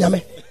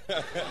saying,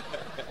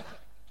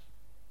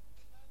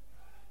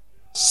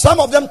 some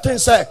of them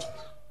things said,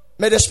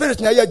 may the spirit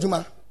na ya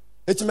juma.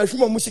 It's my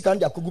film music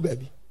and Yakubu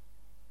baby.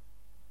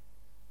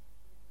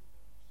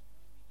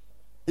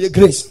 The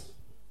grace.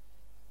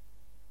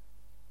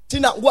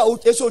 Tina,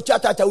 what is so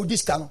chatata with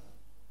this canoe?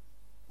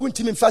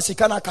 Wouldn't him fast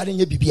cana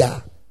carrying a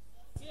bibia.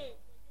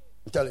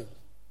 I'm telling you.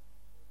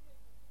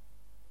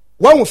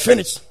 When we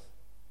finish,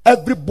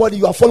 everybody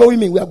you are following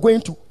me, we are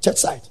going to church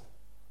side.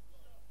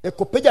 The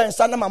Copedia and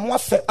Sanama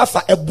Mwafe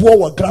after a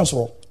bow or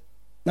groundswell.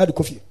 Now the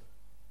coffee.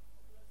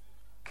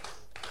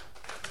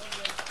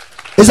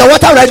 Is the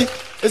water ready?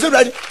 Is it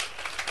ready?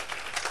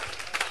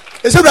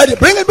 Is it ready?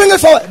 Bring it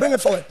forward. Bring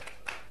it forward.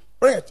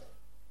 Bring it.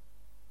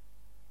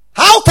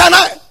 How can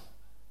I?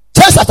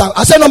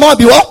 I said no more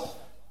be what?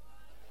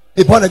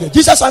 Be born again.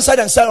 Jesus answered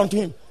and said unto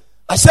him,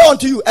 I say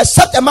unto you,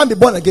 except a man be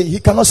born again, he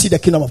cannot see the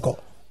kingdom of God.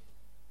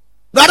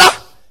 Brother,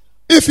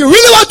 if you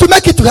really want to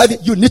make it to heaven,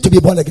 you need to be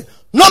born again.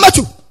 Number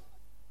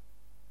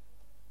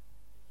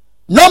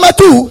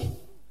two,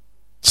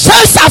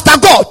 chase after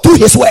God through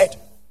his word.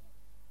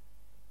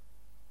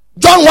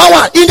 John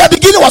 1:1, in the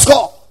beginning was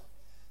God.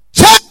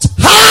 Chase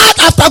hard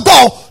after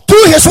God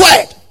through his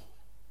word.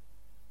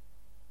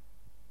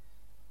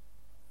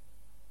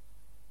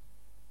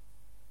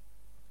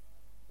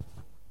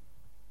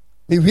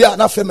 We are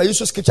not famous. You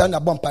should skip on the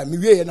bumper.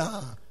 We are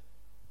now.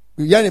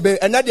 We are be.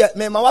 And that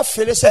me ma wa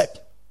feel said.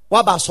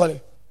 Wa ba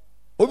sorry.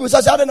 Obi say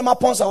say na ma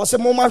ponsa. I say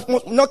mama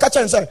no catch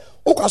and say.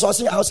 O kwa so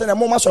say I say na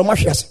mama so ma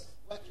hwese.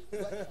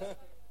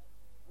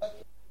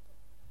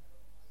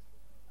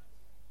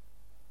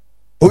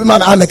 Obi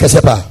man I make a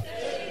sepa.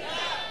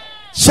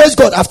 Says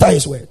God after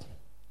his word.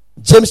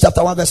 James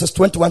chapter 1 verses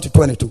 21 to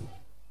 22.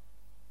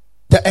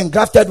 The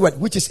engrafted word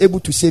which is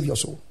able to save your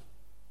soul.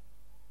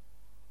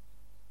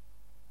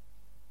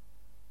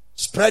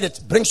 Spread it.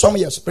 Bring some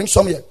here. Bring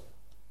some here.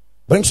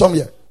 Bring some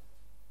here.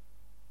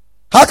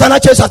 How can I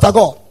chase after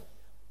God?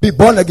 Be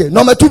born again.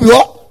 Number 2, be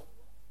what?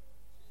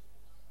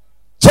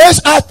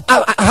 Chase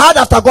hard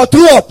after God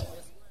through what?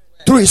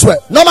 Through his word.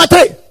 Number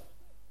 3.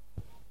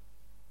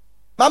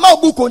 Mama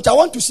Obukuncha, I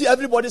want to see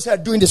everybody's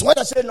head doing this. When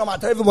I say number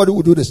 3, everybody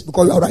will do this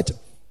because you are right.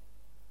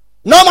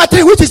 Number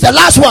 3, which is the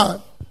last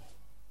one.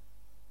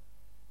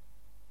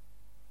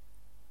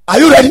 Are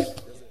you ready?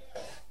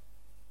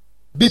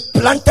 Be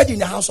planted in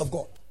the house of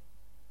God.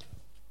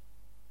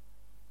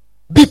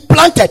 Be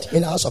planted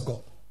in the house of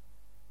God.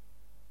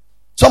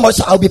 Somebody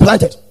said, I'll be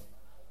planted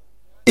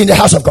in the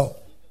house of God.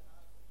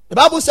 The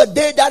Bible said,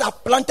 they that are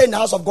planted in the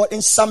house of God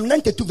in Psalm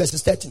 92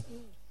 verses 13.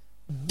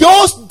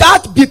 Those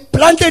that be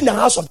planted in the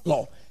house of the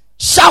Lord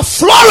shall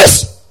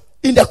flourish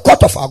in the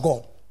court of our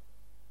God.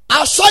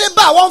 I'll show you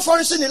by one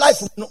flourishing in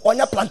life on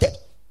your planted.